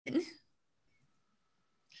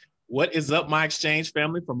What is up, my exchange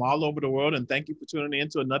family from all over the world, and thank you for tuning in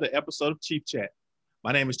to another episode of Chief Chat.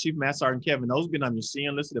 My name is Chief Master Sergeant Kevin Osby, and I'm your senior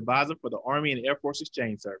enlisted advisor for the Army and Air Force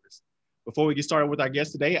Exchange Service. Before we get started with our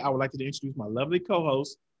guest today, I would like to introduce my lovely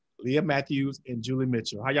co-hosts, Leah Matthews and Julie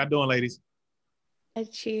Mitchell. How y'all doing, ladies? Hi,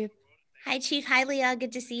 Chief. Hi, Chief. Hi, Leah.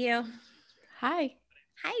 Good to see you. Hi.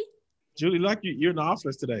 Hi. Julie, like you're in the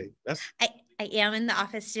office today. I am in the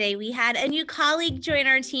office today. We had a new colleague join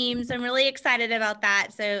our team, so I'm really excited about that.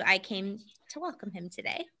 So I came to welcome him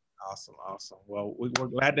today. Awesome. Well, we're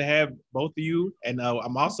glad to have both of you, and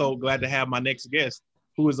I'm also glad to have my next guest,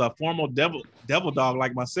 who is a former devil dog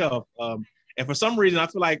like myself. And for some reason, I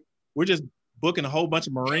feel like we're just booking a whole bunch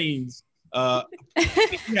of Marines.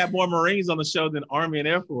 We have more Marines on the show than Army and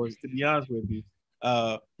Air Force, to be honest with you.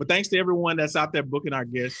 But thanks to everyone that's out there booking our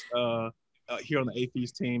guests here on the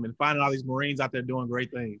AFES team and finding all these Marines out there doing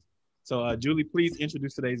great things. So Julie, please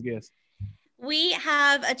introduce today's guest. We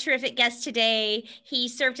have a terrific guest today. He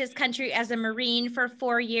served his country as a Marine for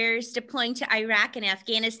 4 years, deploying to Iraq and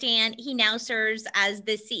Afghanistan. He now serves as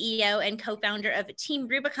the CEO and co-founder of Team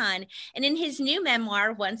Rubicon. And in his new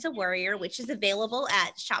memoir, Once a Warrior, which is available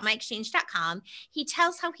at shopmyexchange.com, he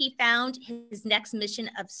tells how he found his next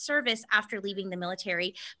mission of service after leaving the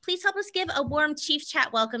military. Please help us give a warm Chief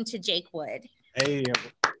Chat welcome to Jake Wood. Hey.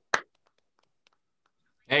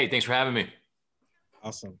 Hey, thanks for having me.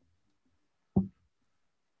 Awesome.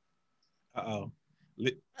 Uh-oh.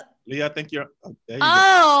 Leah, I think you're... there you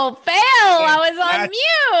go. Fail. I was on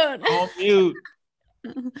mute. On mute.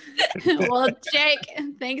 Well,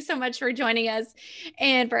 Jake, thanks so much for joining us.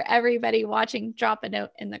 And for everybody watching, drop a note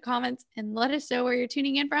in the comments and let us know where you're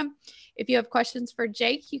tuning in from. If you have questions for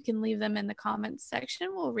Jake, you can leave them in the comments section.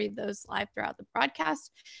 We'll read those live throughout the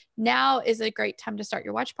broadcast. Now is a great time to start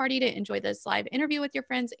your watch party to enjoy this live interview with your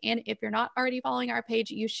friends. And if you're not already following our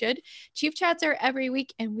page, you should. Chief Chats are every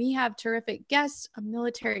week, and we have terrific guests, a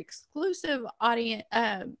military exclusive audience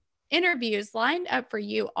interviews lined up for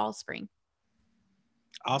you all spring.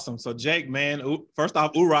 Awesome. So Jake, man, first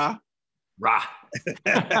off, hoorah. Rah.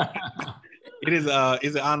 It is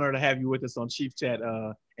an honor to have you with us on Chief Chat,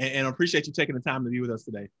 and I appreciate you taking the time to be with us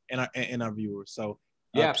today and our viewers. So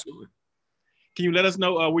yeah, absolutely. Can you let us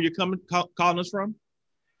know where you're calling us from?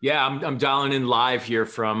 Yeah, I'm dialing in live here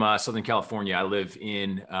from Southern California. I live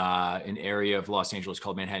in an area of Los Angeles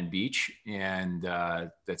called Manhattan Beach, and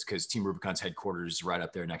that's because Team Rubicon's headquarters is right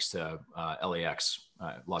up there next to LAX,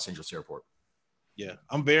 Los Angeles Airport. Yeah,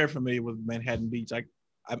 I'm very familiar with Manhattan Beach.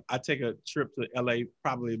 I take a trip to LA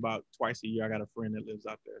probably about twice a year. I got a friend that lives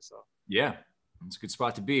out there. So yeah, it's a good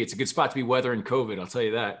spot to be. It's a good spot to be weathering COVID, I'll tell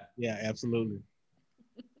you that. Yeah, absolutely.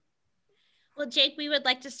 Well, Jake, we would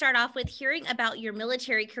like to start off with hearing about your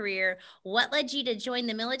military career. What led you to join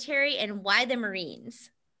the military and why the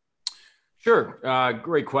Marines? Sure.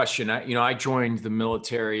 Great question. I joined the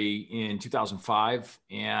military in 2005,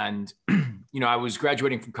 and, I was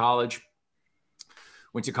graduating from college.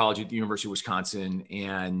 Went to college at the University of Wisconsin.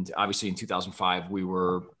 And obviously in 2005, we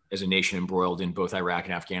were as a nation embroiled in both Iraq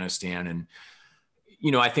and Afghanistan. And,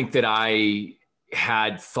 I think that I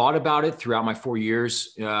had thought about it throughout my 4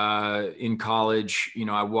 years in college.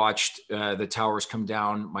 I watched the towers come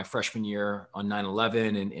down my freshman year on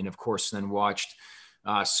 9/11 and of course then watched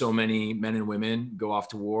so many men and women go off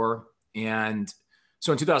to war. And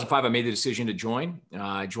so in 2005, I made the decision to join.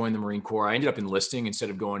 I joined the Marine Corps. I ended up enlisting instead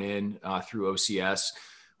of going in through OCS,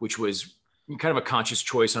 which was kind of a conscious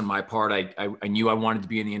choice on my part. I knew I wanted to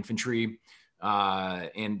be in the infantry.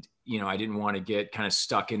 And, I didn't want to get kind of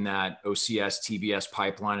stuck in that OCS, TBS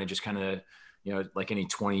pipeline. I just kind of, like any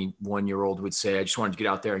 21-year-old would say, I just wanted to get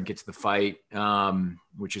out there and get to the fight,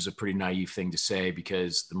 which is a pretty naive thing to say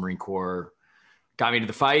because the Marine Corps got me to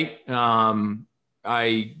the fight.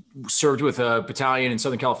 I served with a battalion in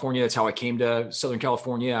Southern California. That's how I came to Southern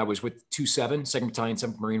California. I was with 2-7, 2nd Battalion,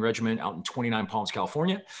 7th Marine Regiment out in 29 Palms,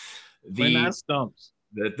 California. The stumps.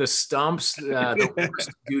 The stumps, the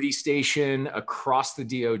worst duty station across the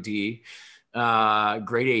DOD,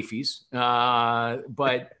 great AFES.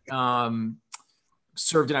 But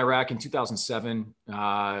served in Iraq in 2007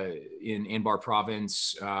 in Anbar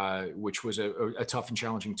province, which was a tough and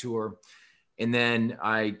challenging tour. And then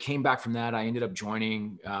I came back from that. I ended up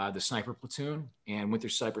joining the sniper platoon and went through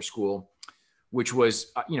sniper school, which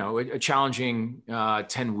was, a challenging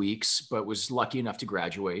 10 weeks, but was lucky enough to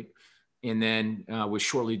graduate. And then was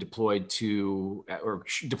shortly deployed to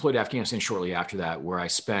Afghanistan shortly after that, where I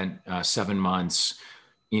spent 7 months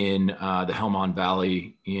in the Helmand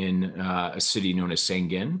Valley in a city known as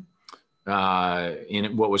Sangin,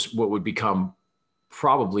 in what would become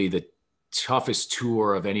probably the toughest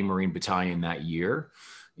tour of any Marine battalion that year.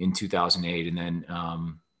 in 2008. And then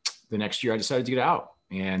the next year I decided to get out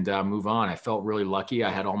and move on. I felt really lucky. I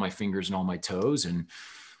had all my fingers and all my toes, and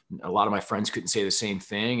a lot of my friends couldn't say the same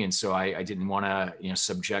thing. And so I didn't want to,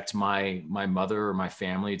 subject my mother or my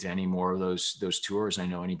family to any more of those tours. I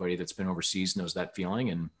know anybody that's been overseas knows that feeling,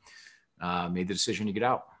 and made the decision to get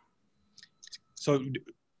out. So did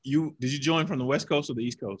you join from the West Coast or the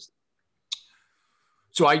East Coast?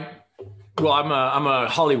 So I'm a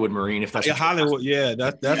Hollywood Marine, if that's Hollywood. Yeah,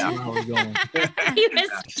 that's where I was going. He was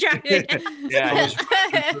trying. Yeah,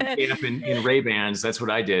 I was in Ray-Bans. That's what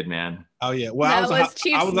I did, man. Oh yeah. Well, that was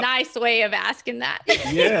Chief's nice way of asking that.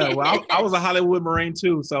 Yeah. Well, I was a Hollywood Marine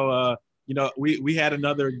too. So we had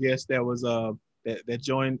another guest that was that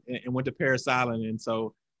joined and went to Paris Island, and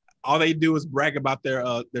so all they do is brag about their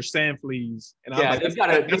sand fleas. And yeah, they've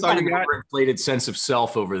got an inflated sense of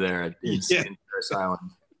self over there in Paris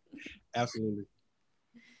Island. Absolutely.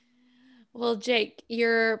 Well, Jake,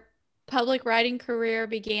 your public writing career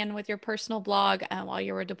began with your personal blog while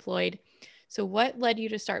you were deployed. So what led you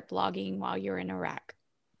to start blogging while you were in Iraq?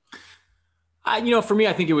 For me,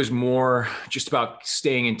 I think it was more just about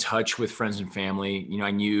staying in touch with friends and family.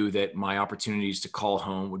 I knew that my opportunities to call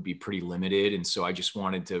home would be pretty limited. And so I just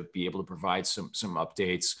wanted to be able to provide some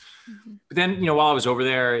updates. Mm-hmm. But then, while I was over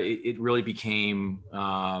there, it really became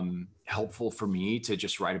helpful for me to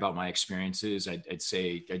just write about my experiences.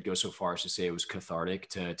 I'd go so far as to say it was cathartic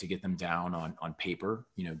to get them down on paper,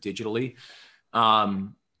 digitally.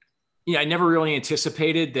 I never really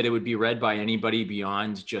anticipated that it would be read by anybody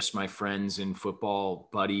beyond just my friends and football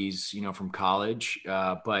buddies, from college.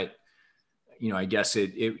 But I guess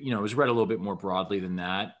it was read a little bit more broadly than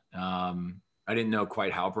that. I didn't know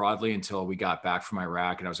quite how broadly until we got back from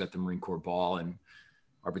Iraq and I was at the Marine Corps ball, and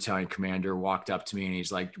our battalion commander walked up to me and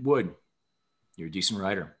he's like, "Wood, you're a decent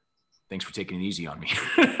writer. Thanks for taking it easy on me."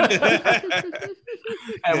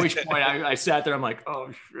 At which point I sat there, I'm like,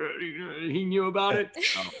 "Oh shit, he knew about it."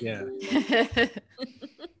 Oh. Yeah.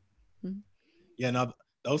 Yeah. Now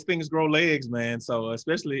those things grow legs, man. So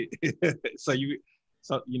especially,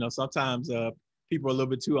 sometimes people are a little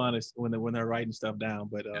bit too honest when they're writing stuff down,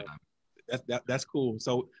 but that's cool.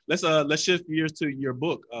 So let's shift gears to your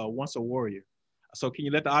book, Once a Warrior. So can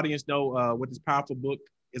you let the audience know what this powerful book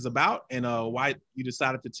is about and why you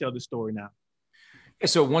decided to tell this story now? Yeah,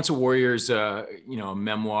 so Once a Warrior is a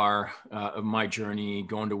memoir of my journey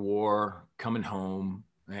going to war, coming home,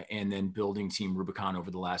 and then building Team Rubicon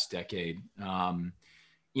over the last decade. And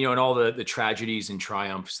all the tragedies and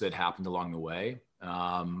triumphs that happened along the way,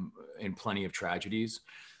 and plenty of tragedies.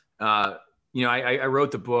 I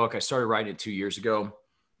wrote the book. I started writing it 2 years ago,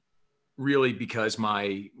 really because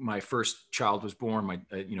my first child was born,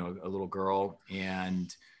 a little girl,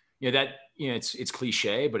 and it's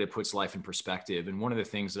cliche, but it puts life in perspective. And one of the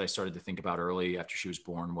things that I started to think about early after she was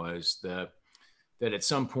born was that at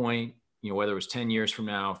some point, whether it was 10 years from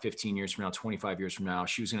now, 15 years from now, 25 years from now,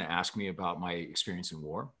 she was going to ask me about my experience in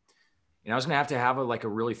war. And I was going to have a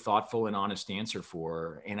really thoughtful and honest answer for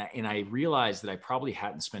her. And I realized that I probably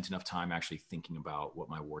hadn't spent enough time actually thinking about what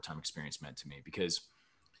my wartime experience meant to me, because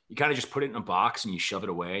you kind of just put it in a box and you shove it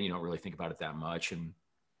away and you don't really think about it that much. And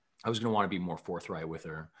I was going to want to be more forthright with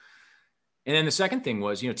her. And then the second thing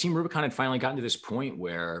was, Team Rubicon had finally gotten to this point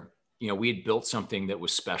where, we had built something that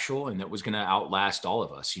was special and that was going to outlast all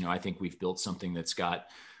of us. I think we've built something that's got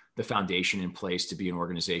the foundation in place to be an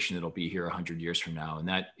organization that'll be here 100 years from now.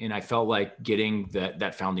 And I felt like getting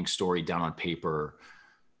that founding story down on paper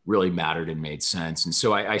really mattered and made sense. And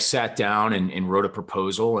so I sat down and wrote a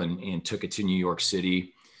proposal and took it to New York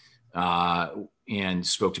City and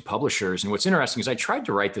spoke to publishers. And what's interesting is I tried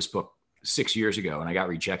to write this book 6 years ago and I got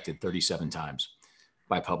rejected 37 times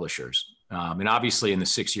by publishers. And obviously in the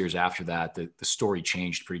 6 years after that, the story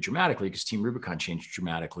changed pretty dramatically because Team Rubicon changed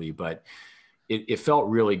dramatically, but it felt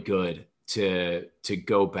really good to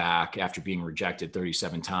go back after being rejected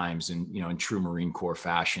 37 times and, in true Marine Corps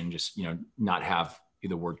fashion, just, not have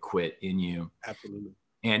the word quit in you. Absolutely.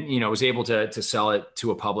 And, was able to sell it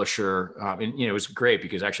to a publisher. And, it was great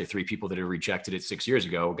because actually 3 people that had rejected it 6 years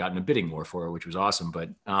ago got in a bidding war for it, which was awesome. But,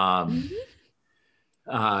 so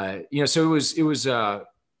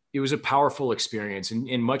it was a powerful experience.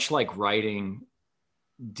 And much like writing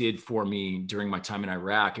did for me during my time in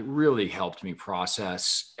Iraq, it really helped me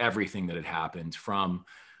process everything that had happened, from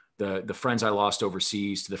the friends I lost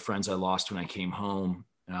overseas to the friends I lost when I came home,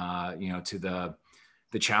 to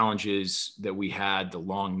the challenges that we had, the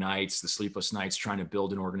long nights, the sleepless nights, trying to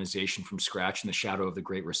build an organization from scratch in the shadow of the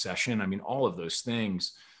Great Recession. I mean, all of those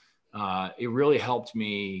things, it really helped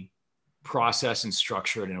me process and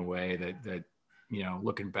structure it in a way that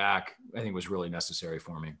looking back, I think was really necessary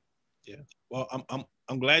for me. Yeah. Well,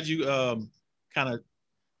 I'm glad you kind of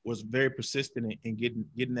was very persistent in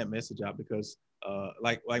getting that message out, because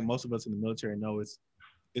like most of us in the military know,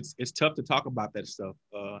 it's tough to talk about that stuff,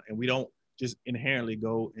 and we don't just inherently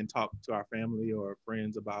go and talk to our family or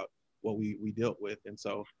friends about what we dealt with. And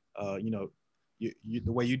so the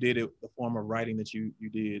way you did it, the form of writing that you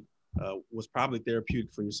did was probably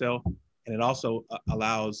therapeutic for yourself, and it also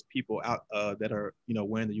allows people out that are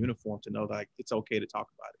wearing the uniform to know that it's okay to talk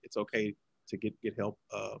about it. It's okay to get help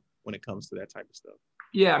when it comes to that type of stuff.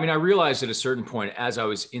 Yeah, I mean, I realized at a certain point as I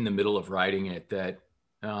was in the middle of writing it that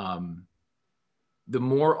the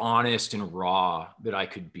more honest and raw that I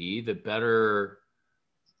could be, the better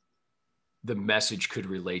the message could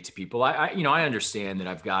relate to people. I understand that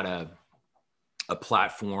I've got a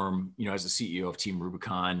platform, as the CEO of Team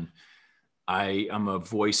Rubicon. I'm a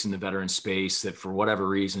voice in the veteran space that for whatever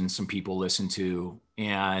reason, some people listen to.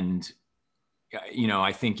 And,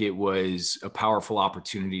 I think it was a powerful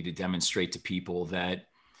opportunity to demonstrate to people that,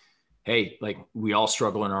 hey, like we all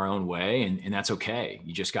struggle in our own way, and that's okay.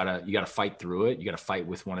 You just gotta fight through it. You gotta fight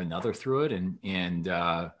with one another through it, and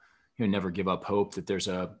never give up hope that there's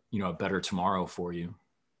a better tomorrow for you.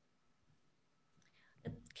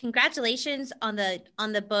 Congratulations on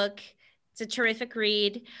the book. It's a terrific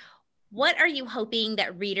read. What are you hoping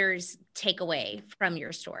that readers take away from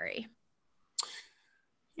your story?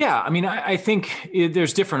 Yeah, I mean, I think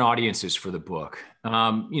there's different audiences for the book.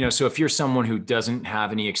 So if you're someone who doesn't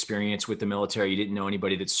have any experience with the military, you didn't know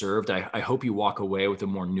anybody that served, I hope you walk away with a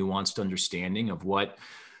more nuanced understanding of what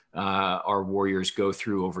our warriors go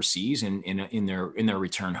through overseas and in their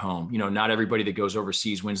return home. Not everybody that goes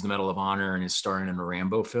overseas wins the Medal of Honor and is starring in a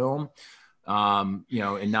Rambo film.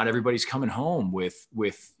 And not everybody's coming home with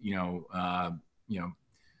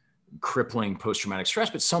crippling post-traumatic stress,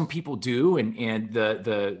 but some people do. And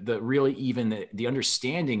the really even the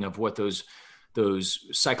understanding of what those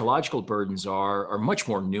psychological burdens are much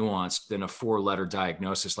more nuanced than a 4-letter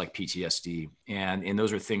diagnosis like PTSD. And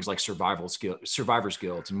those are things like survivor's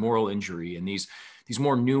guilt and moral injury, and these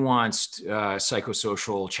more nuanced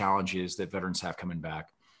psychosocial challenges that veterans have coming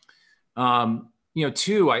back.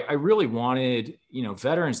 Two, I really wanted,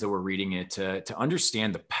 veterans that were reading it to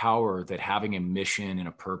understand the power that having a mission and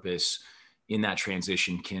a purpose in that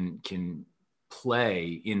transition can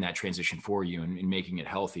play in that transition for you and making it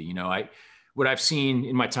healthy. What I've seen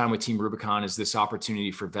in my time with Team Rubicon is this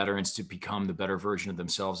opportunity for veterans to become the better version of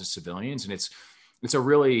themselves as civilians. And it's a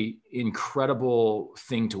really incredible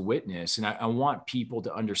thing to witness. And I want people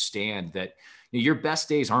to understand that your best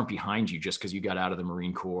days aren't behind you just because you got out of the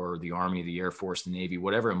Marine Corps, the Army, the Air Force, the Navy,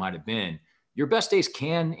 whatever it might have been. Your best days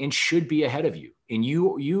can and should be ahead of you. And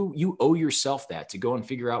you owe yourself that to go and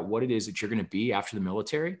figure out what it is that you're going to be after the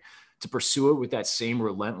military, to pursue it with that same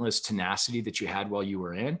relentless tenacity that you had while you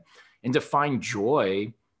were in, and to find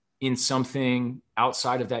joy in something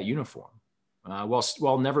outside of that uniform,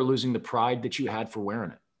 while never losing the pride that you had for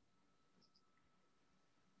wearing it.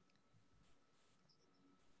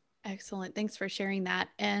 Excellent. Thanks for sharing that.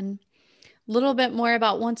 And a little bit more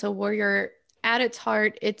about Once a Warrior. At its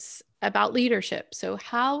heart, it's about leadership. So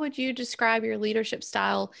how would you describe your leadership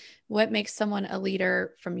style? What makes someone a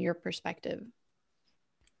leader from your perspective?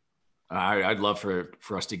 I'd love for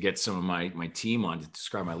us to get some of my team on to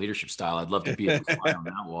describe my leadership style. I'd love to be able to fly on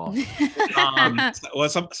that wall. Well,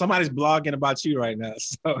 somebody's blogging about you right now.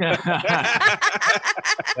 So. Yeah,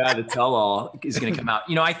 the tell-all is going to come out.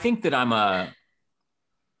 I think that I'm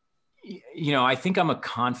a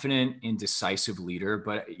confident and decisive leader,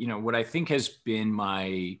 but what I think has been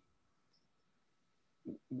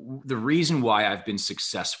the reason why I've been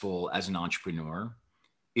successful as an entrepreneur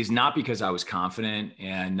is not because I was confident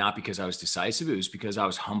and not because I was decisive. It was because I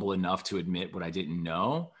was humble enough to admit what I didn't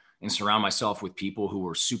know and surround myself with people who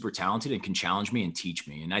were super talented and can challenge me and teach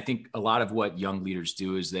me. And I think a lot of what young leaders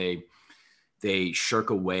do is they shirk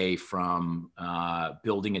away from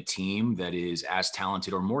building a team that is as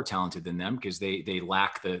talented or more talented than them because they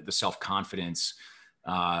lack the self-confidence,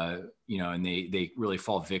 and they really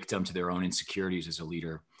fall victim to their own insecurities as a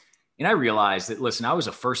leader. And I realized that, listen, I was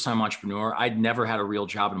a first-time entrepreneur. I'd never had a real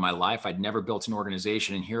job in my life. I'd never built an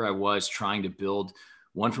organization. And here I was trying to build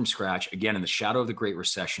one from scratch, again, in the shadow of the Great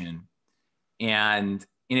Recession. And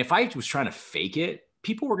if I was trying to fake it,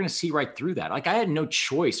 people were going to see right through that. Like I had no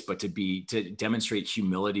choice but to demonstrate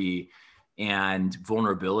humility and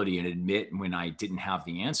vulnerability and admit when I didn't have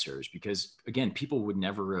the answers, because again, people would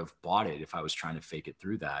never have bought it if I was trying to fake it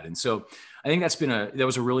through that. And so I think that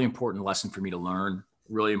was a really important lesson for me to learn,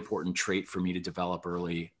 really important trait for me to develop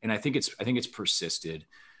early. And I think it's persisted.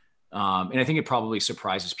 And I think it probably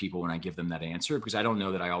surprises people when I give them that answer, because I don't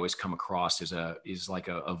know that I always come across as like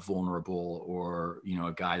a vulnerable or, you know,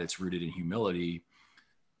 a guy that's rooted in humility,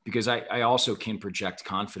 because I also can project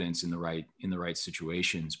confidence in the right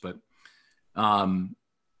situations. But,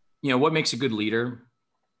 you know, what makes a good leader?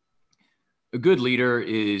 A good leader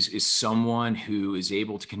is someone who is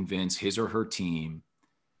able to convince his or her team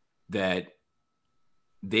that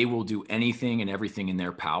they will do anything and everything in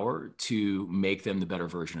their power to make them the better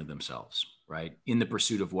version of themselves, right? In the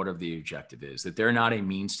pursuit of whatever the objective is, that they're not a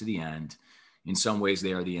means to the end. In some ways,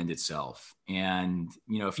 they are the end itself. And,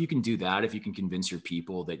 you know, if you can do that, if you can convince your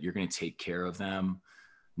people that you're going to take care of them,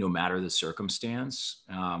 no matter the circumstance,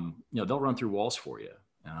 you know, they'll run through walls for you.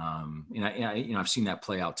 And I, you know, I've seen that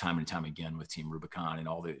play out time and time again with Team Rubicon and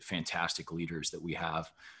all the fantastic leaders that we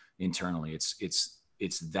have internally.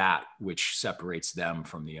 It's that which separates them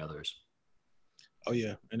from the others. Oh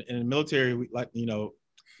yeah, and in the military, we, like, you know,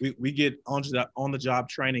 we get on the job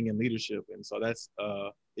training and leadership, and so that's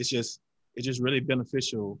it's just really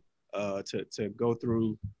beneficial to go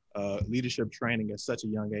through leadership training at such a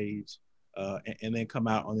young age, and then come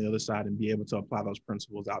out on the other side and be able to apply those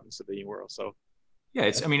principles out in the civilian world. So yeah,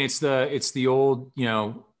 it's the old, you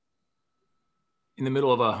know, in the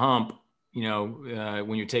middle of a hump, you know,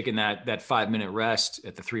 when you're taking that 5-minute rest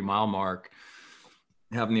at the 3-mile mark,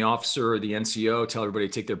 having the officer or the NCO tell everybody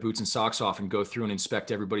to take their boots and socks off and go through and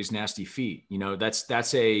inspect everybody's nasty feet. You know,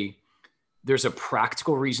 there's a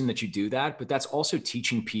practical reason that you do that, but that's also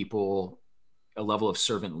teaching people a level of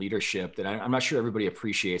servant leadership that I'm not sure everybody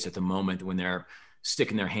appreciates at the moment, when they're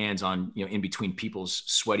sticking their hands on, you know, in between people's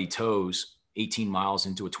sweaty toes, 18 miles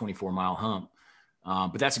into a 24-mile hump.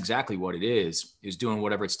 But that's exactly what it is doing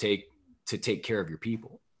whatever it's to take care of your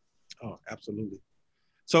people. Oh, absolutely.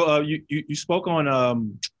 So you spoke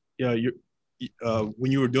on you know,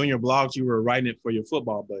 when you were doing your blogs, you were writing it for your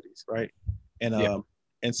football buddies, right? And yeah.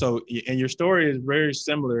 And so, and your story is very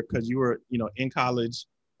similar, because you were, you know, in college,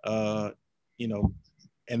 you know,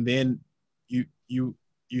 and then you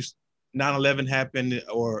 9/11 happened,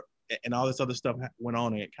 and all this other stuff went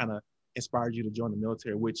on, and it kind of inspired you to join the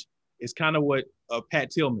military, which is kind of what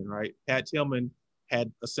Pat Tillman, right? Pat Tillman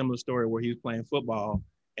had a similar story where he was playing football,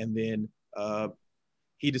 and then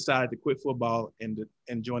he decided to quit football and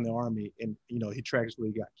join the Army, and, you know, he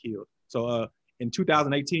tragically got killed. So in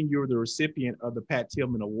 2018, you were the recipient of the Pat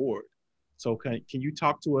Tillman Award. So can you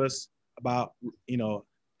talk to us about, you know,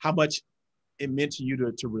 how much it meant to you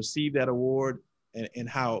to receive that award, and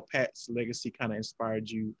how Pat's legacy kind of inspired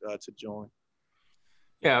you to join?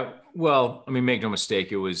 Yeah, well, I mean, make no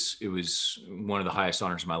mistake, it was one of the highest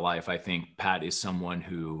honors of my life. I think Pat is someone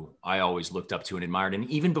who I always looked up to and admired. And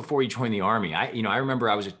even before he joined the Army, I remember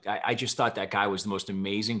I just thought that guy was the most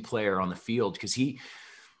amazing player on the field, because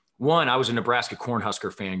I was a Nebraska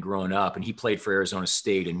Cornhusker fan growing up, and he played for Arizona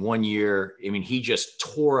State. And one year, I mean, he just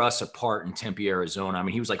tore us apart in Tempe, Arizona. I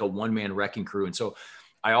mean, he was like a one-man wrecking crew. And so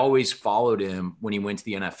I always followed him when he went to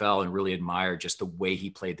the NFL and really admired just the way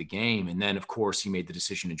he played the game. And then, of course, he made the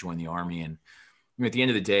decision to join the Army. And at the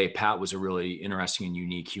end of the day, Pat was a really interesting and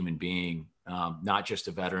unique human being, not just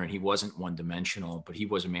a veteran. He wasn't one-dimensional, but he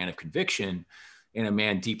was a man of conviction and a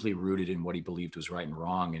man deeply rooted in what he believed was right and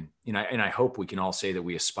wrong. And I hope we can all say that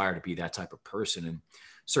we aspire to be that type of person. And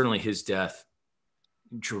certainly his death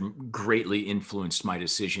greatly influenced my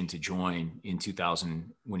decision to join in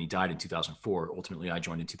 2000, when he died in 2004. Ultimately, I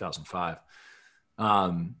joined in 2005.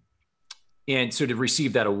 And so to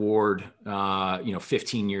receive that award,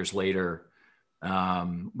 15 years later,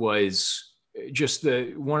 was just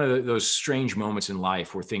one of those strange moments in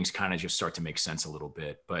life where things kind of just start to make sense a little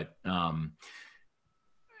bit. But,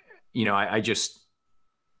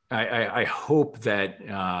 I hope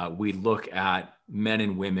that we look at men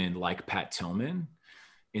and women like Pat Tillman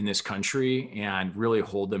in this country and really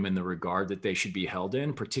hold them in the regard that they should be held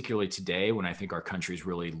in, particularly today, when I think our country is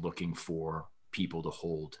really looking for people to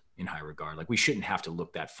hold in high regard. Like, we shouldn't have to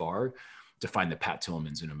look that far to find the Pat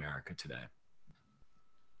Tillmans in America today.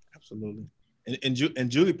 Absolutely. And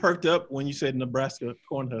Julie perked up when you said Nebraska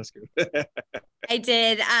Cornhusker. I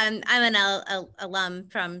did. I'm an alum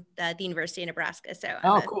from the University of Nebraska. So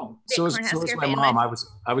cool. So is my mom.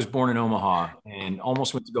 I was born in Omaha and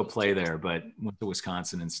almost went to go play there, but went to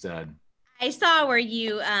Wisconsin instead. I saw where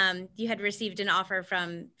you had received an offer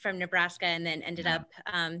from Nebraska and then ended up,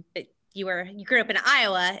 but you grew up in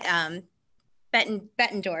Iowa,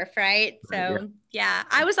 Bettendorf, right? So yeah,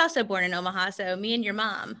 I was also born in Omaha. So me and your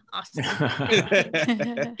mom, awesome.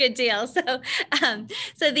 Good deal. So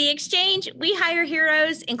the exchange, we hire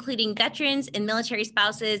heroes, including veterans and military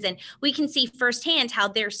spouses, and we can see firsthand how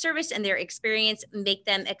their service and their experience make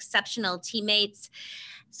them exceptional teammates.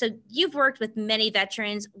 So you've worked with many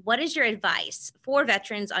veterans. What is your advice for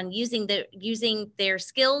veterans on using their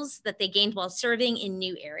skills that they gained while serving in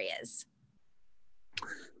new areas?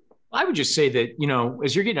 I would just say that, you know,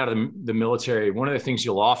 as you're getting out of the military, one of the things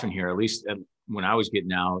you'll often hear, at least when I was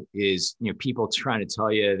getting out, is, you know, people trying to tell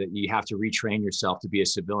you that you have to retrain yourself to be a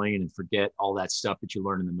civilian and forget all that stuff that you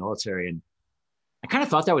learned in the military. And I kind of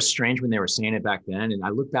thought that was strange when they were saying it back then. And I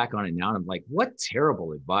look back on it now and I'm like, what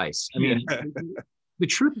terrible advice. I mean, the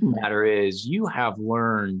truth of the matter is you have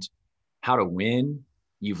learned how to win.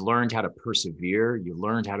 You've learned how to persevere. You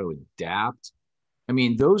learned how to adapt. I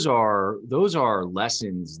mean, those are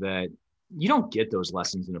lessons that you don't get those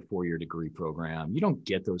lessons in a 4-year degree program. You don't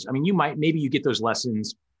get those. I mean, maybe you get those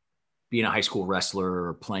lessons being a high school wrestler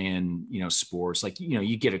or playing, you know, sports, like, you know,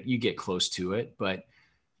 you get close to it, but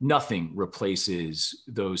nothing replaces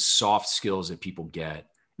those soft skills that people get.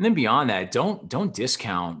 And then beyond that, don't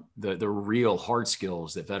discount the real hard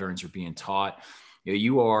skills that veterans are being taught. You know,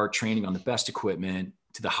 you are training on the best equipment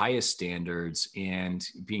to the highest standards and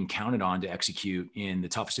being counted on to execute in the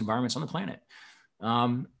toughest environments on the planet.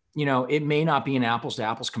 You know, it may not be an apples to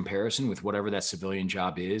apples comparison with whatever that civilian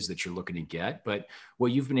job is that you're looking to get, but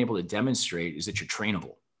what you've been able to demonstrate is that you're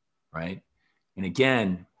trainable, right? And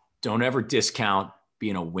again, don't ever discount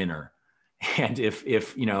being a winner. And if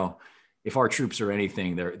you know, if our troops are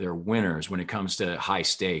anything, they're winners when it comes to high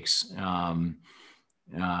stakes.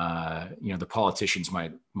 You know, the politicians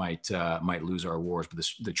might lose our wars, but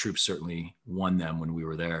the troops certainly won them when we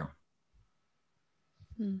were there.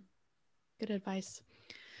 Good advice.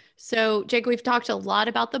 So, Jake, we've talked a lot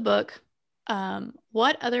about the book.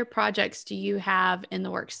 What other projects do you have in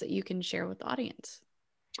the works that you can share with the audience?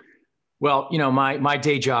 Well, you know, my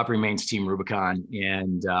day job remains Team Rubicon,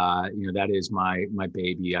 and you know, that is my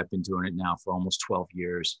baby. I've been doing it now for almost 12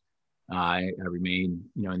 years. I remain,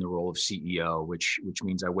 you know, in the role of CEO, which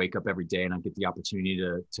means I wake up every day and I get the opportunity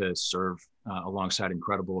to serve alongside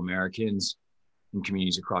incredible Americans in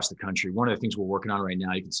communities across the country. One of the things we're working on right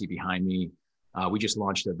now, you can see behind me, we just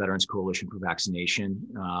launched a Veterans Coalition for Vaccination.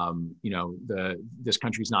 You know, this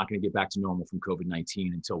country is not going to get back to normal from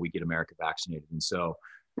COVID-19 until we get America vaccinated. And so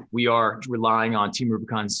we are relying on Team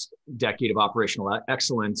Rubicon's decade of operational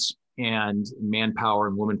excellence and manpower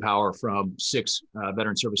and woman power from 6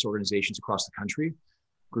 veteran service organizations across the country.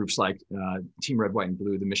 Groups like Team Red, White, and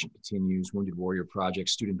Blue, The Mission Continues, Wounded Warrior Project,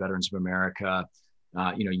 Student Veterans of America,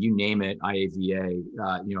 you know, you name it, IAVA,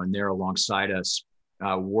 you know, and they're alongside us,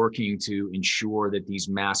 working to ensure that these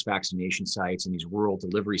mass vaccination sites and these rural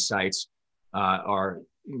delivery sites are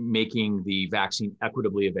making the vaccine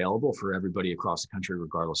equitably available for everybody across the country,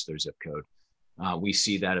 regardless of their zip code. We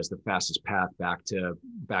see that as the fastest path back to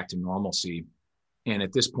normalcy. And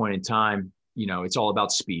at this point in time, you know, it's all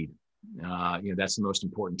about speed. You know, that's the most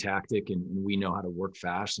important tactic, and we know how to work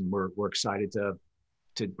fast, and we're excited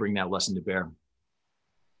to bring that lesson to bear.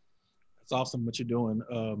 It's awesome what you're doing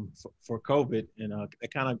for COVID, and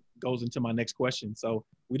it kind of goes into my next question. So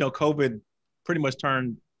we know COVID pretty much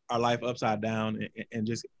turned our life upside down and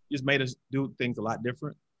just made us do things a lot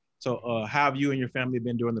different. So how have you and your family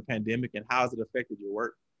been during the pandemic, and how has it affected your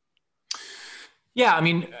work? Yeah, I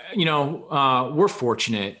mean, you know, we're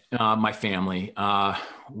fortunate, my family.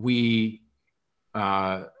 We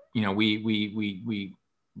you know, we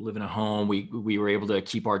live in a home. We were able to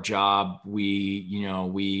keep our job. You know,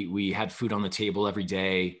 we had food on the table every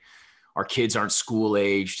day. Our kids aren't school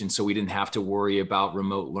aged, and so we didn't have to worry about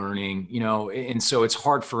remote learning, you know, and so it's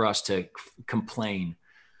hard for us to complain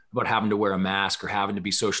about having to wear a mask or having to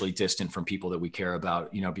be socially distant from people that we care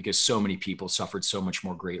about, you know, because so many people suffered so much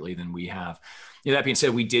more greatly than we have. You know, that being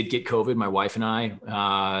said, we did get COVID, my wife and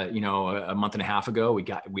I, you know, a month and a half ago.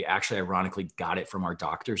 We actually ironically got it from our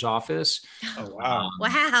doctor's office. Oh, wow.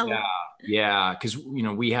 Wow. Yeah. Cause you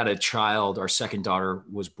know, we had a child, our second daughter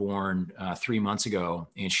was born 3 months ago,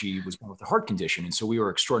 and she was born with a heart condition. And so we were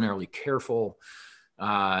extraordinarily careful,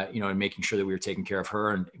 you know, in making sure that we were taking care of her.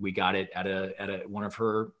 And we got it at one of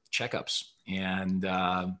her checkups. And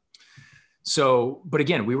so, but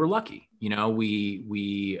again, we were lucky, you know,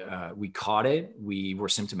 we caught it. We were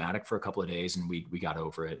symptomatic for a couple of days, and we got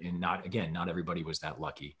over it. And not everybody was that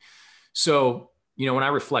lucky. So, you know, when I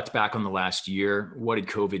reflect back on the last year, what did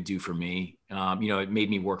COVID do for me? You know, it made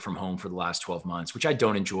me work from home for the last 12 months, which I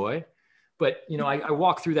don't enjoy. But, you know, I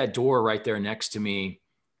walk through that door right there next to me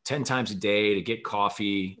 10 times a day to get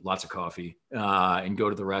coffee, lots of coffee, and go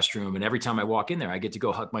to the restroom. And every time I walk in there, I get to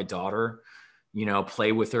go hug my daughter, you know,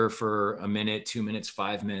 play with her for a minute, 2 minutes,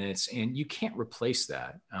 5 minutes, and you can't replace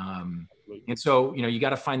that. And so, you know, you got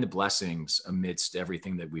to find the blessings amidst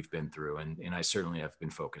everything that we've been through. And I certainly have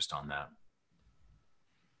been focused on that.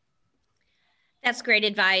 That's great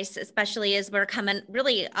advice, especially as we're coming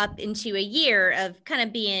really up into a year of kind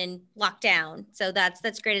of being locked down. So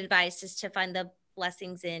that's great advice, is to find the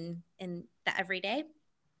blessings in the everyday.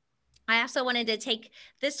 I also wanted to take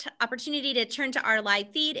this opportunity to turn to our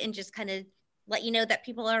live feed and just kind of let you know that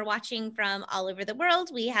people are watching from all over the world.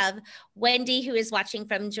 We have Wendy, who is watching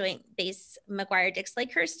from Joint Base McGuire-Dix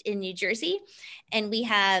Lakehurst in New Jersey. And we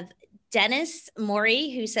have Dennis Maury,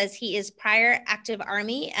 who says he is prior active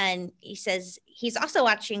Army, and he says he's also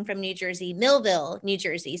watching from New Jersey, Millville, New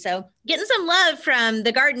Jersey. So getting some love from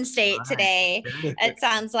the Garden State today, it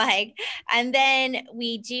sounds like. And then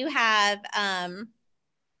we do have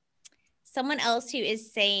someone else who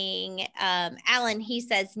is saying, Alan, he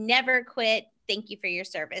says, never quit. Thank you for your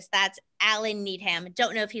service. That's Alan Needham.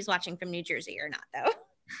 Don't know if he's watching from New Jersey or not, though.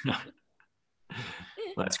 Well,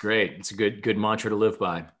 that's great. It's a good mantra to live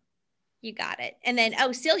by. You got it. And then,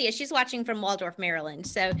 Celia, she's watching from Waldorf, Maryland.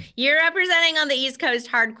 So you're representing on the East Coast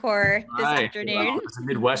hardcore this afternoon. Well, as a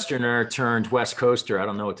Midwesterner turned West Coaster, I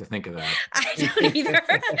don't know what to think of that. I don't either.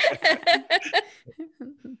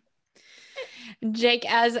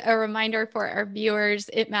 Jake, as a reminder for our viewers,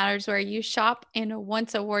 it matters where you shop, and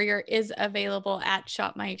Once a Warrior is available at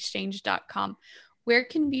shopmyexchange.com. Where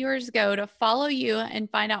can viewers go to follow you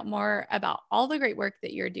and find out more about all the great work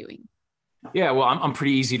that you're doing? Yeah, well, I'm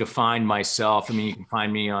pretty easy to find myself. I mean, you can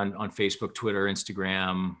find me on Facebook, Twitter,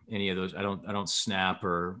 Instagram, any of those. I don't snap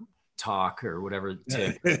or talk or whatever.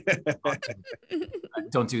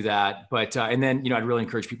 Don't do that. But and then, I'd really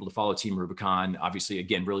encourage people to follow Team Rubicon. Obviously,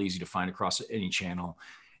 again, really easy to find across any channel.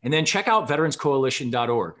 And then check out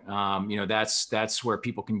veteranscoalition.org. That's where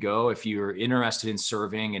people can go if you're interested in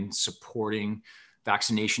serving and supporting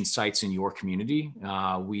vaccination sites in your community.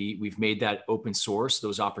 We've made that open source,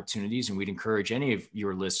 those opportunities, and we'd encourage any of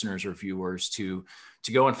your listeners or viewers to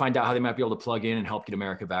go and find out how they might be able to plug in and help get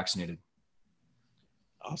America vaccinated.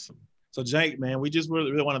 Awesome. So Jake, man, we just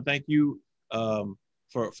really want to thank you for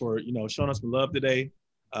showing us some love today.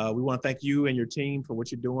 We want to thank you and your team for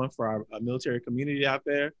what you're doing for our military community out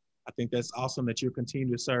there. I think that's awesome that you're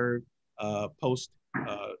continuing to serve post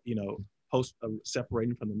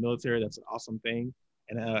separating from the military. That's an awesome thing.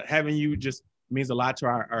 And having you just means a lot to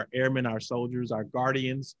our airmen, our soldiers, our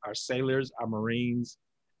guardians, our sailors, our Marines,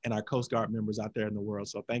 and our Coast Guard members out there in the world.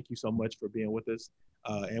 So thank you so much for being with us.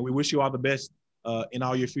 And we wish you all the best in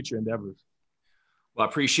all your future endeavors. Well, I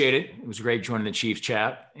appreciate it. It was great joining the Chiefs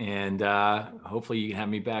chat, and hopefully you can have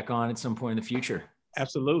me back on at some point in the future.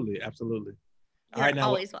 Absolutely. Absolutely. You're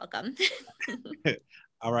always welcome.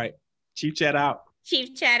 All right. Chief chat out.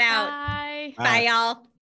 Chief chat out. Bye. Bye, y'all.